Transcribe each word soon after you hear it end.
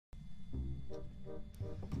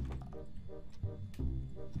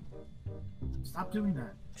Stop doing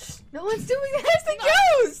that. No one's doing it. It's a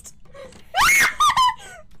ghost!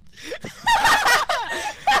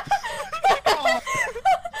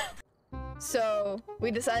 So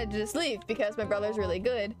we decided to just leave because my brother's really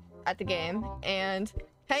good at the game. And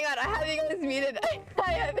hang on, I have you guys muted.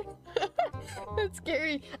 I have. That's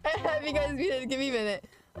scary. I have you guys muted. Give me a minute.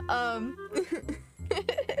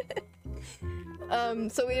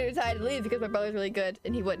 So we decided to leave because my brother's really good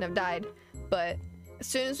and he wouldn't have died. But as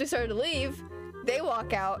soon as we started to leave, they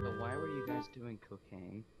walk out. But why were you guys doing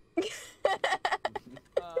cocaine? That's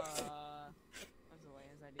the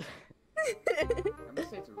latest idea. I'm gonna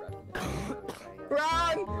say it's a revenue.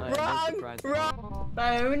 Wrong!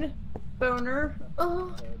 Bone. Boner.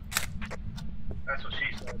 Oh. That's what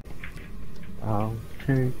she said. I'll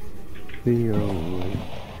take the old.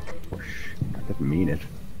 Oh, I didn't mean it.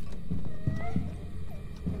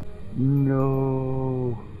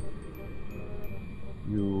 No.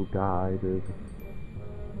 You died.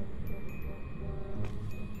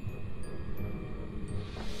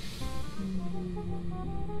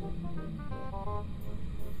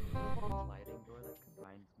 Sliding door that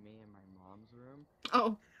combines me and my mom's room.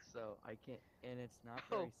 Oh. So I can't, and it's not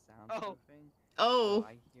very soundproofing. Oh. So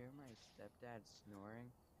I hear my stepdad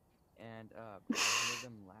snoring, and I hear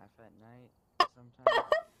them laugh at night sometimes.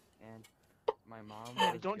 And my mom.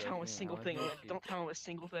 Man, was don't tell him a joking, single I thing. wasn't Don't tell him a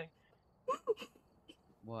single thing.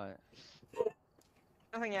 What?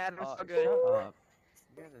 Nothing, Adam. It's Oh, so good. shut up.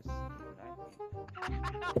 You guys are stupid.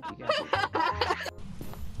 You guys are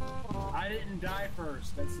I didn't die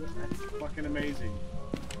first. That's fucking amazing.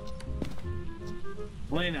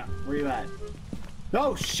 Lena, where you at?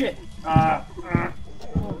 Oh shit!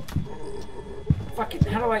 Fucking,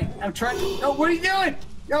 how do I'm trying to. No, what are you doing?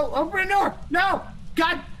 No, open the door! No!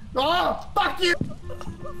 God! Oh, fuck you!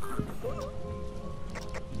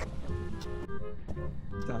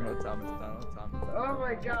 Thomas. Oh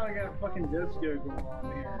my god, I got a fucking disco going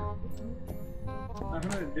on here. I'm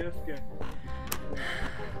in a disco.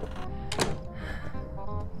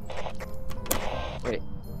 Wait.